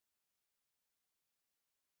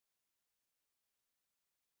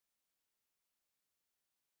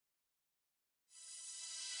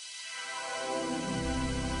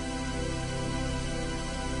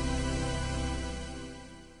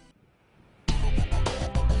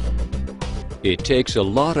It takes a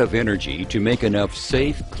lot of energy to make enough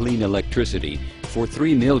safe, clean electricity for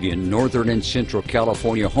 3 million Northern and Central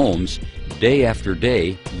California homes day after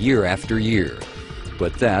day, year after year.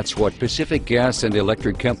 But that's what Pacific Gas and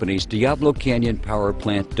Electric Company's Diablo Canyon Power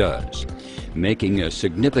Plant does, making a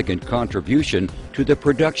significant contribution to the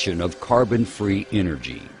production of carbon-free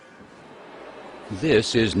energy.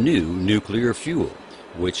 This is new nuclear fuel,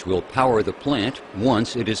 which will power the plant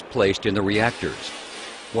once it is placed in the reactors.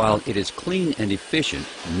 While it is clean and efficient,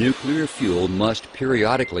 nuclear fuel must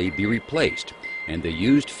periodically be replaced and the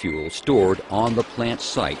used fuel stored on the plant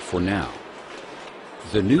site for now.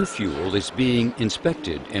 The new fuel is being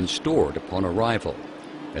inspected and stored upon arrival.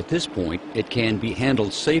 At this point, it can be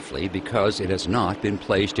handled safely because it has not been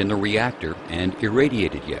placed in the reactor and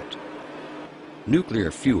irradiated yet. Nuclear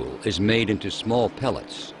fuel is made into small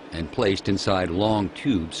pellets and placed inside long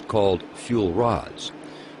tubes called fuel rods.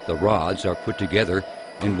 The rods are put together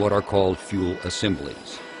in what are called fuel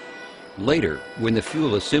assemblies. Later, when the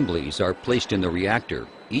fuel assemblies are placed in the reactor,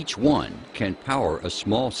 each one can power a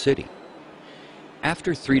small city.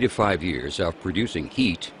 After 3 to 5 years of producing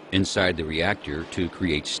heat inside the reactor to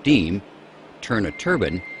create steam, turn a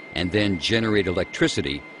turbine, and then generate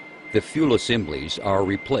electricity, the fuel assemblies are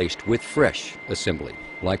replaced with fresh assembly,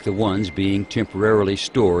 like the ones being temporarily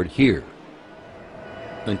stored here.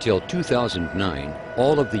 Until 2009,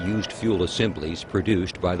 all of the used fuel assemblies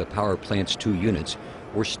produced by the power plant's 2 units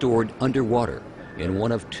were stored underwater in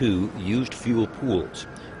one of 2 used fuel pools,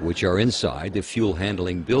 which are inside the fuel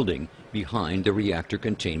handling building behind the reactor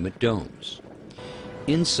containment domes.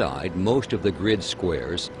 Inside most of the grid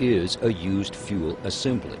squares is a used fuel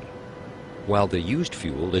assembly. While the used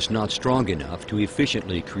fuel is not strong enough to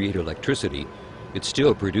efficiently create electricity, it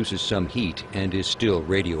still produces some heat and is still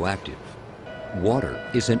radioactive. Water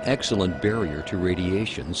is an excellent barrier to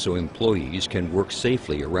radiation, so employees can work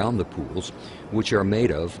safely around the pools, which are made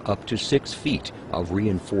of up to 6 feet of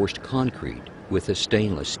reinforced concrete with a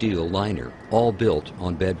stainless steel liner, all built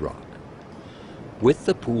on bedrock. With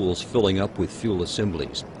the pools filling up with fuel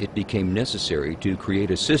assemblies, it became necessary to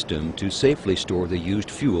create a system to safely store the used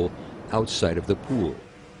fuel outside of the pool.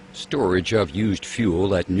 Storage of used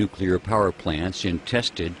fuel at nuclear power plants in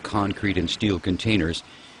tested concrete and steel containers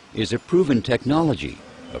is a proven technology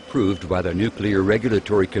approved by the Nuclear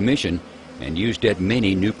Regulatory Commission and used at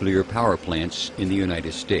many nuclear power plants in the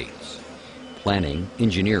United States. Planning,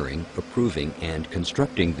 engineering, approving, and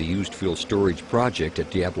constructing the used fuel storage project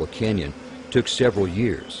at Diablo Canyon took several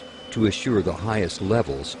years to assure the highest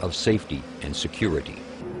levels of safety and security.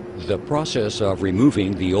 The process of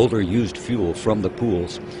removing the older used fuel from the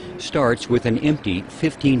pools starts with an empty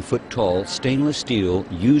 15-foot tall stainless steel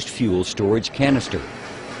used fuel storage canister.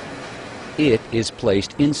 It is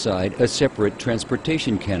placed inside a separate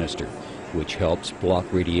transportation canister, which helps block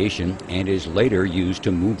radiation and is later used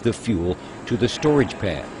to move the fuel to the storage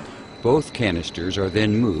pad. Both canisters are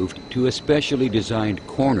then moved to a specially designed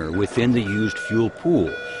corner within the used fuel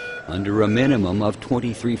pool, under a minimum of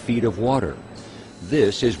 23 feet of water.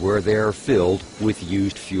 This is where they are filled with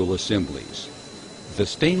used fuel assemblies. The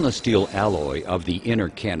stainless steel alloy of the inner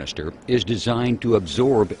canister is designed to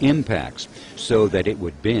absorb impacts so that it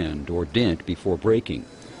would bend or dent before breaking.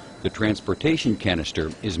 The transportation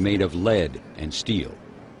canister is made of lead and steel.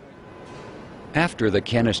 After the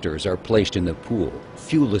canisters are placed in the pool,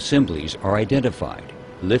 fuel assemblies are identified,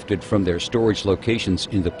 lifted from their storage locations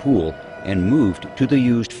in the pool, and moved to the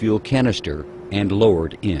used fuel canister and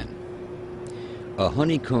lowered in. A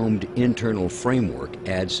honeycombed internal framework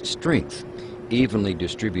adds strength, evenly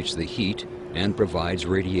distributes the heat, and provides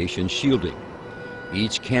radiation shielding.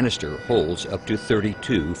 Each canister holds up to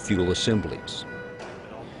 32 fuel assemblies.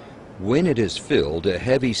 When it is filled, a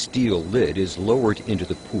heavy steel lid is lowered into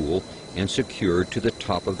the pool and secured to the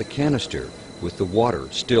top of the canister, with the water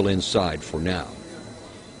still inside for now.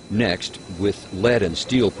 Next, with lead and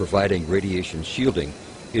steel providing radiation shielding,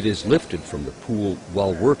 it is lifted from the pool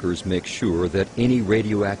while workers make sure that any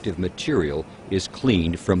radioactive material is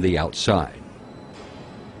cleaned from the outside.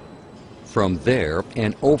 From there,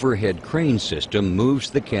 an overhead crane system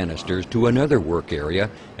moves the canisters to another work area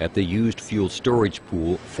at the used fuel storage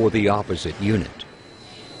pool for the opposite unit.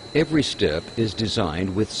 Every step is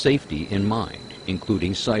designed with safety in mind,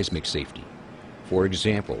 including seismic safety. For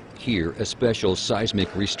example, here a special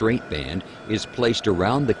seismic restraint band is placed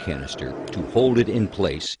around the canister to hold it in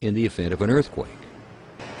place in the event of an earthquake.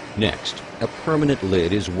 Next, a permanent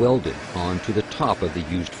lid is welded onto the top of the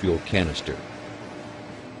used fuel canister.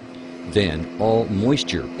 Then all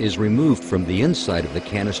moisture is removed from the inside of the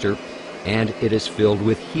canister and it is filled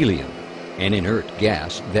with helium, an inert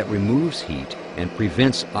gas that removes heat and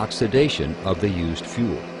prevents oxidation of the used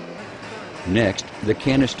fuel. Next, the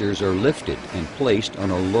canisters are lifted and placed on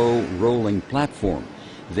a low rolling platform,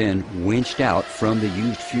 then winched out from the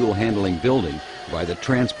used fuel handling building by the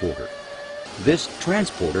transporter. This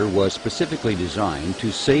transporter was specifically designed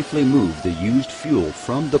to safely move the used fuel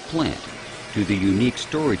from the plant to the unique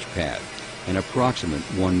storage pad, an approximate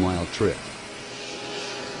 1-mile trip.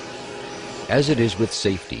 As it is with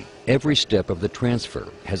safety, every step of the transfer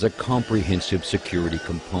has a comprehensive security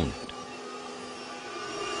component.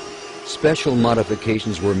 Special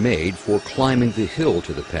modifications were made for climbing the hill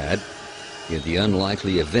to the pad. In the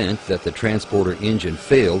unlikely event that the transporter engine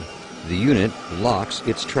failed, the unit locks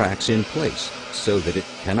its tracks in place so that it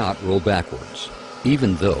cannot roll backwards.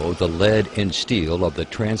 Even though the lead and steel of the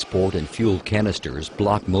transport and fuel canisters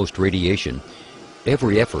block most radiation,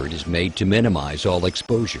 every effort is made to minimize all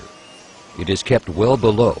exposure. It is kept well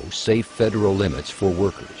below safe federal limits for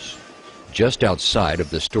workers. Just outside of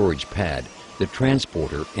the storage pad, the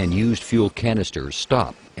transporter and used fuel canisters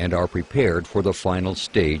stop and are prepared for the final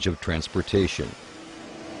stage of transportation.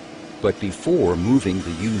 But before moving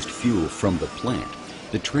the used fuel from the plant,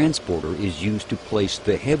 the transporter is used to place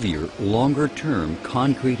the heavier, longer-term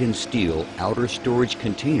concrete and steel outer storage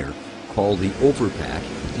container called the overpack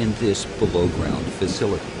in this below-ground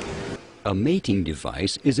facility. A mating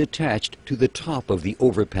device is attached to the top of the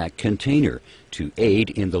overpack container to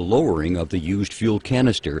aid in the lowering of the used fuel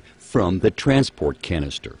canister from the transport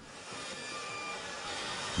canister.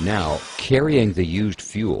 Now, carrying the used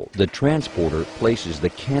fuel, the transporter places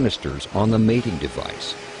the canisters on the mating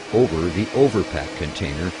device over the overpack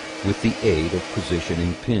container with the aid of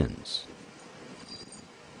positioning pins.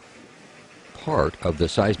 Part of the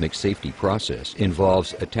seismic safety process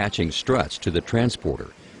involves attaching struts to the transporter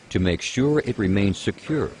to make sure it remains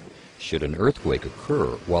secure should an earthquake occur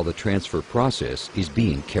while the transfer process is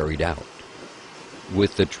being carried out.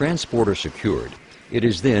 With the transporter secured, it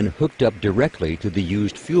is then hooked up directly to the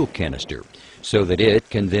used fuel canister so that it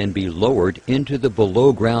can then be lowered into the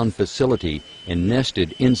below-ground facility and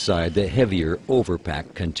nested inside the heavier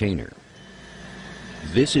overpack container.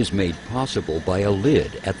 This is made possible by a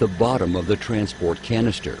lid at the bottom of the transport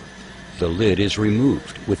canister. The lid is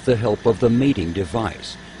removed with the help of the mating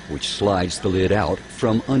device, which slides the lid out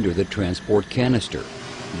from under the transport canister.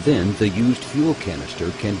 Then the used fuel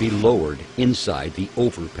canister can be lowered inside the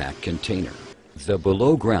overpack container. The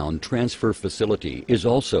below-ground transfer facility is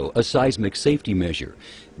also a seismic safety measure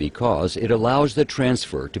because it allows the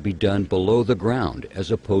transfer to be done below the ground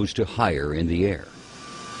as opposed to higher in the air.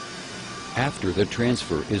 After the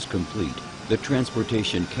transfer is complete, the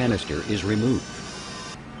transportation canister is removed.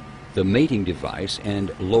 The mating device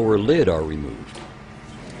and lower lid are removed,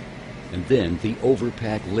 and then the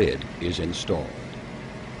overpack lid is installed.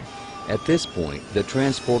 At this point, the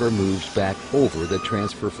transporter moves back over the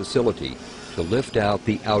transfer facility to lift out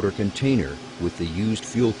the outer container with the used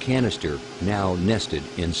fuel canister now nested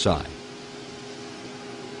inside.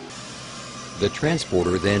 The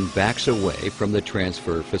transporter then backs away from the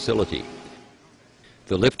transfer facility.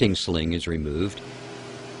 The lifting sling is removed,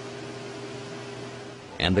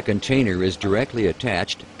 and the container is directly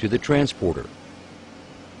attached to the transporter.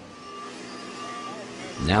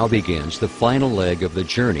 Now begins the final leg of the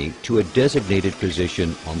journey to a designated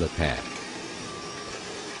position on the pad.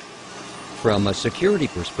 From a security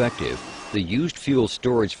perspective, the used fuel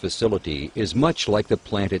storage facility is much like the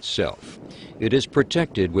plant itself. It is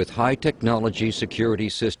protected with high-technology security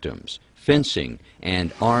systems, fencing,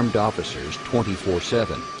 and armed officers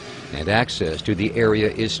 24/7, and access to the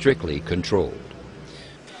area is strictly controlled.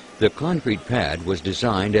 The concrete pad was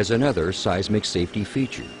designed as another seismic safety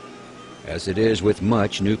feature. As it is with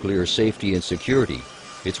much nuclear safety and security,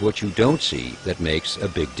 it's what you don't see that makes a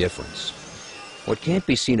big difference. What can't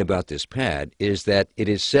be seen about this pad is that it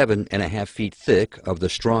is 7.5 feet thick of the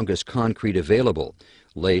strongest concrete available,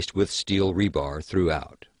 laced with steel rebar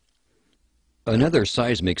throughout. Another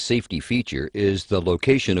seismic safety feature is the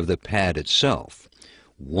location of the pad itself.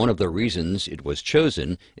 One of the reasons it was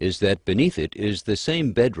chosen is that beneath it is the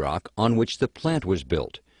same bedrock on which the plant was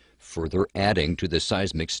built, further adding to the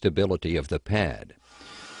seismic stability of the pad.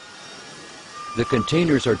 The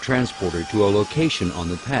containers are transported to a location on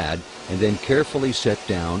the pad and then carefully set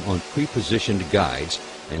down on pre-positioned guides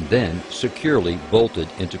and then securely bolted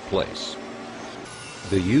into place.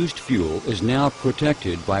 The used fuel is now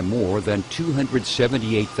protected by more than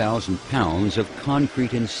 278,000 pounds of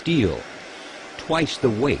concrete and steel, twice the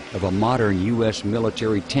weight of a modern U.S.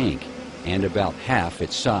 military tank and about half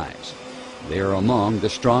its size. They are among the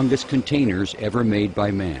strongest containers ever made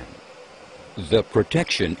by man. The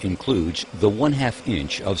protection includes the 1/2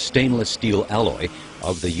 inch of stainless steel alloy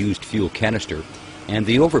of the used fuel canister and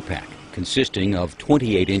the overpack, consisting of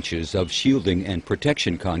 28 inches of shielding and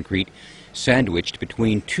protection concrete sandwiched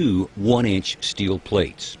between two 1-inch steel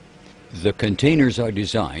plates. The containers are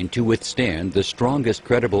designed to withstand the strongest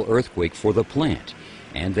credible earthquake for the plant,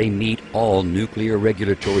 and they meet all Nuclear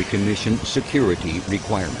Regulatory Commission security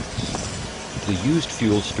requirements. The used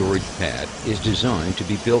fuel storage pad is designed to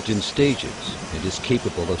be built in stages and is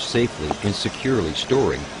capable of safely and securely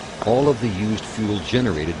storing all of the used fuel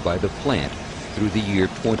generated by the plant through the year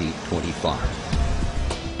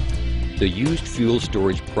 2025. The used fuel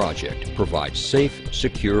storage project provides safe,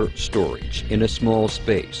 secure storage in a small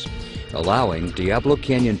space, allowing Diablo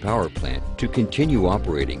Canyon Power Plant to continue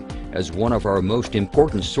operating as one of our most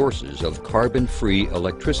important sources of carbon-free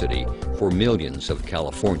electricity for millions of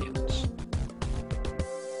Californians.